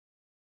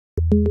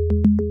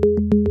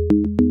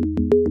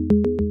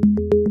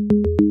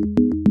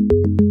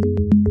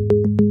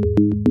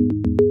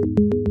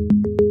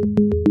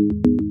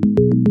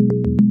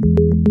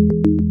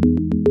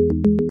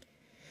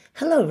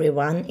Hello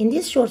everyone. In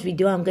this short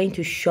video, I'm going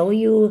to show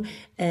you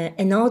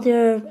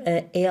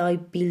another AI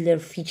builder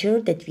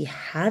feature that we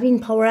have in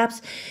Power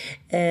Apps,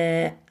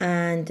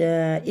 and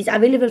it's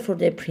available for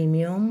the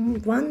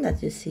premium one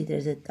that you see.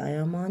 There's a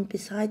diamond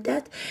beside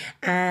that,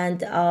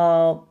 and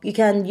you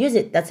can use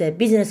it. That's a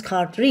business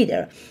card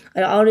reader.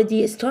 I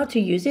already start to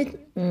use it.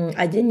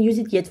 I didn't use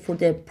it yet for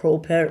the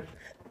proper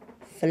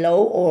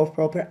flow or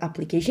proper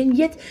application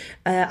yet.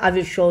 I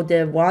will show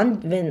the one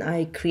when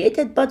I create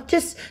it, but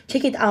just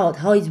check it out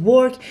how it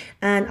works,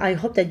 and I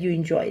hope that you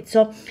enjoy it.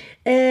 So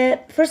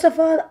first of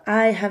all,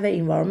 I have an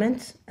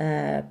environment,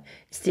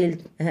 still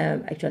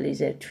actually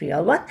is a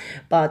trial one,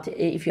 but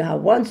if you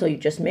have one, so you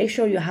just make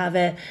sure you have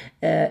a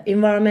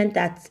environment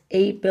that's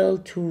able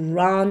to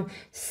run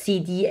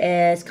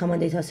CDS, common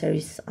data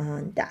service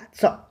on that.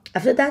 So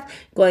after that,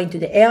 going to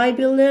the AI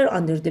builder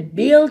under the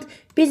build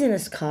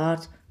business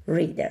card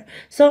reader.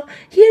 So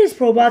here is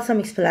provide some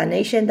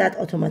explanation that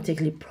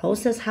automatically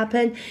process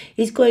happen.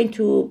 It's going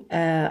to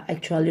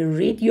actually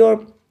read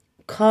your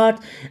card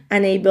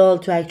and able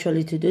to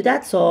actually to do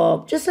that.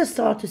 So just a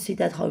start to see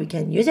that how we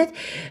can use it.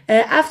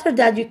 After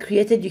that you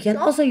create it, you can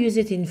also use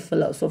it in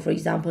flow. So for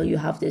example, you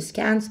have the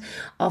scans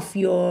of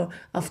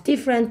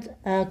different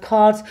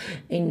cards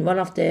in one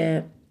of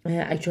the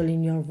actually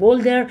in your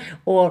folder,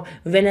 or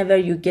whenever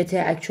you get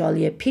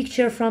actually a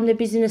picture from the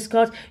business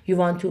card, you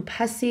want to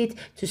pass it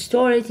to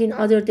store it in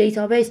other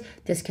database,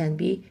 this can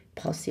be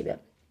possible.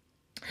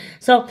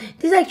 So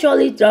this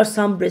actually, there are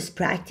some best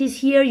practice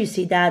here. You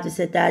see that we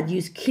said that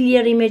use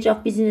clear image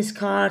of business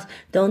cards.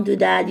 Don't do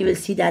that. You will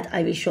see that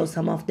I will show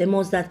some of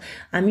demos that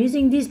I'm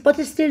using this, but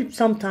it's still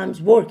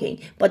sometimes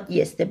working. But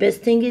yes, the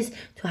best thing is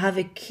to have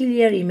a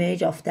clear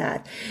image of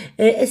that.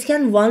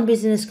 Scan one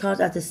business card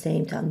at the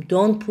same time.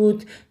 Don't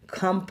put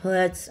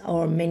complex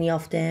or many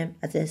of them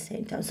at the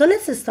same time. So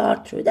let's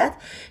start through that.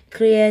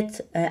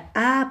 Create an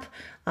app.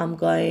 I'm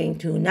going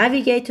to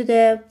navigate to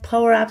the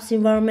Power Apps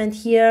environment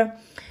here,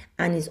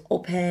 and is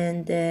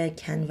open the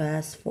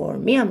canvas for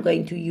me. I'm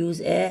going to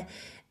use a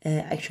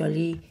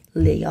actually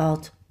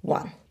layout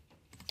one.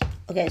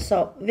 Okay,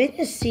 so when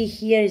you see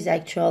here is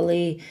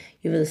actually,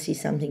 you will see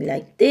something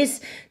like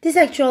this. This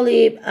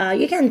actually,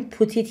 you can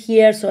put it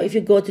here. So if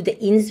you go to the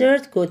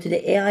insert, go to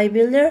the AI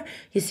builder,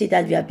 you see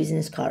that we have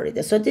business card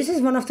reader. So this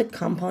is one of the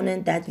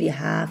components that we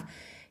have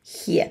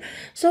here.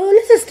 So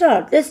let's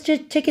start. Let's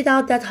just check it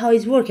out that how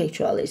it works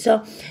actually.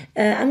 So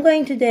I'm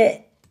going to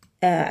the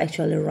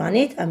actually run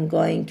it. I'm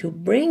going to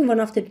bring one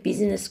of the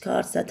business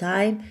cards that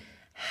I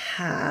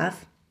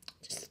have.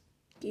 Just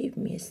give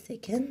me a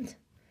second.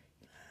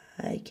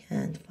 I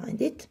can't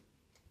find it.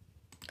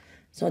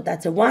 So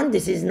that's a one.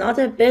 This is not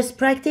a best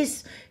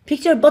practice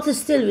picture, but it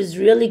still is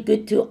really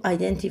good to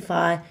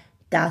identify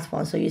that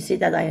one. So you see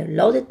that I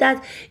loaded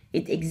that.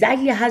 It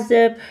exactly has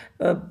the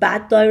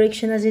bad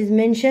direction as is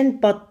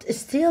mentioned, but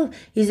still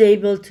is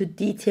able to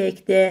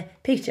detect the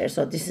picture.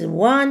 So this is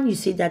one. You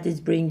see that it's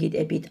bringing it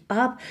a bit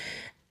up,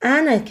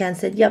 and I can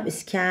say, yep,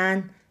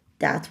 scan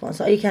that one.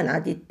 So you can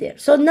add it there.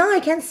 So now I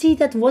can see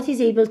that what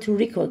is able to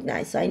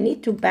recognize. So I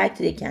need to back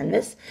to the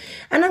canvas,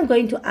 and I'm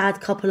going to add a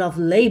couple of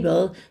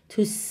label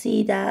to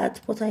see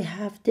that what I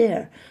have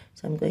there.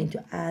 So I'm going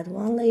to add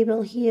one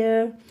label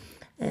here,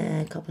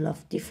 a couple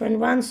of different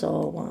ones. So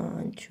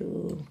 1,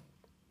 2,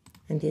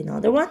 and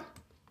another one.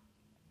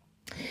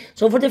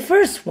 So for the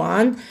first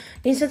one,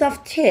 instead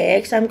of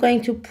text, I'm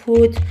going to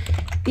put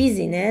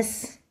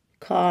business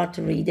card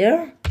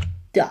reader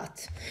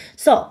dot.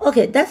 So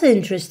okay, that's an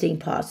interesting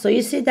part. So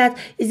you see that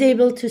is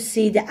able to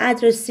see the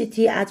address,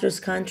 city, address,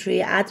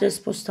 country, address,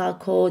 postal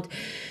code,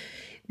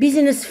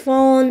 business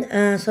phone.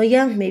 So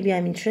yeah, maybe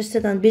I'm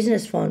interested on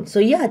business phone. So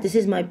yeah, this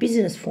is my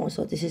business phone.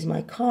 So this is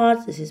my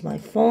card, this is my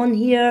phone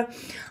here.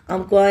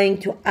 I'm going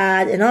to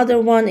add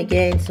another one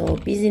again. So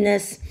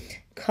business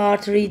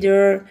card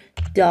reader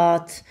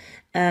dot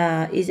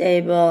is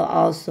able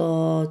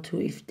also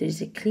to, if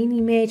there's a clean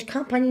image,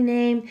 company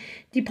name,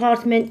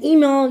 department,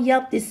 email.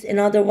 Yep, this is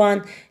another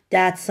one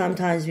that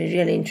sometimes we're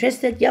really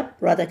interested.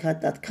 Yep,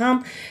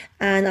 radacad.com.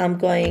 And I'm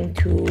going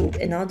to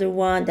another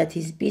one that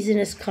is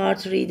business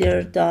card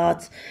reader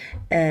dot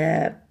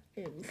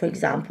for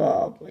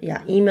example,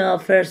 yeah, email,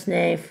 first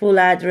name, full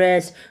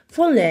address,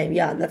 full name.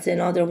 Yeah, that's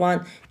another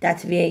one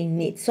that we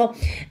need. So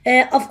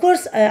of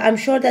course, I'm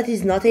sure that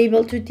is not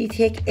able to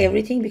detect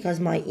everything because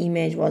my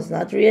image was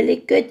not really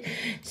good.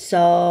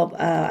 So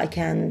I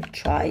can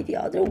try the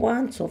other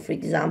one. So for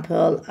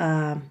example,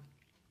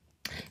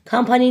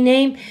 company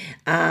name,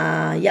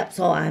 yep.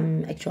 So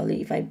I'm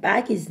actually, if I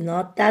back, is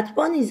not that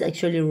one, is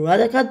actually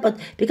RADACAD, but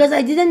because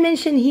I didn't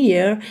mention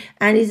here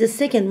and it's the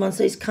second one,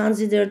 so it's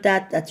considered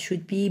that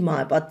should be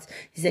my, but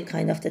it's a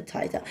kind of the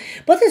title.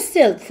 But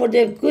still, for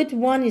the good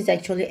one, is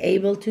actually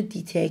able to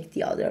detect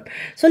the other.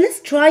 So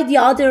let's try the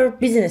other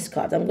business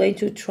card. I'm going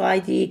to try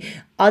the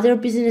other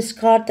business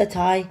card that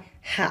I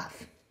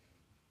have.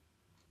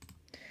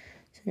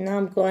 So now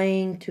I'm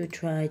going to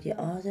try the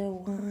other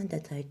one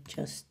that I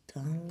just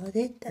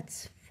downloaded.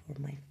 That's for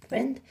my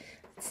friend.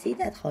 Let's see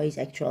that how it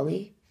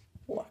actually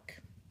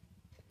work.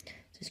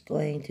 Just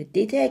going to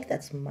detect.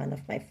 That's one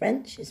of my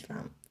friends. She's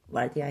from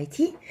Vardy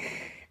IT,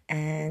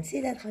 and see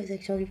that how it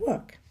actually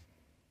work.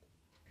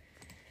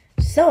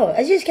 So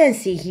as you can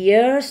see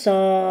here,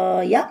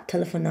 so yeah,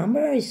 telephone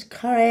number is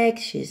correct.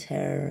 She's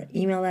her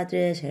email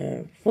address,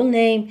 her full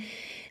name,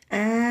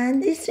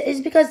 and it's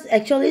because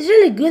actually it's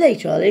really good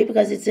actually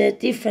because it's a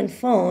different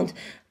font,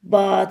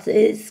 but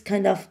it's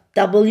kind of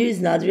W is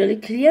not really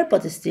clear,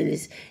 but it still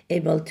is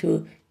able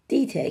to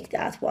detect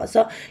that one.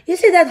 So you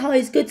see that how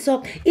it's good.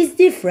 So it's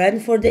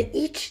different for the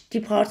each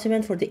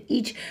department, for the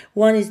each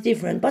one is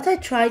different. But I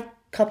tried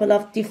couple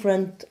of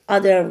different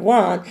other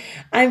one.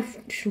 I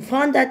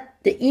found that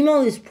the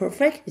email is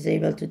perfect, is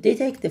able to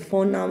detect the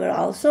phone number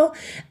also,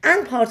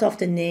 and part of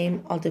the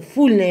name, of the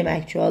full name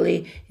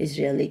actually is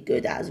really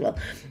good as well.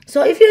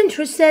 So if you're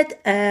interested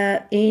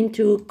in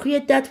to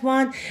create that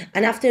one,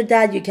 and after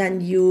that you can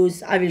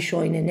use, I will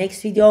show in the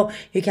next video,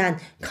 you can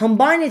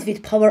combine it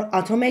with Power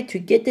Automate to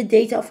get the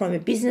data from a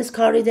business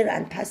card reader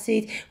and pass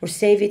it or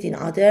save it in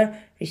other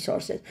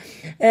resources.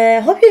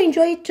 Hope you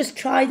enjoy it. Just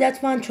try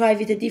that one, try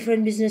with the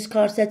different business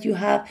cards that you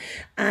have,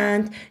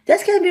 and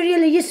that can be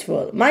really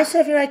useful.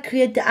 Myself, when I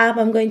create the app,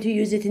 I'm going to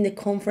use it in the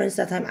conference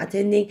that I'm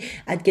attending.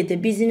 I'd get the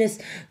business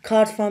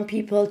card from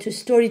people to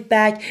store it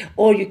back,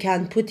 or you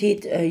can put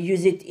it,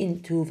 use it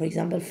into, for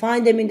example,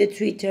 find them in the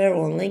Twitter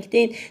or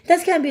LinkedIn.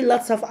 That can be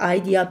lots of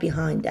idea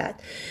behind that.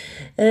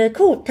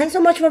 Cool. Thanks so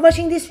much for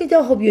watching this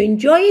video. Hope you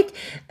enjoy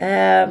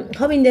it.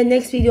 Hope in the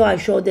next video I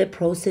show the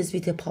process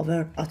with the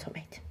Power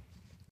Automate.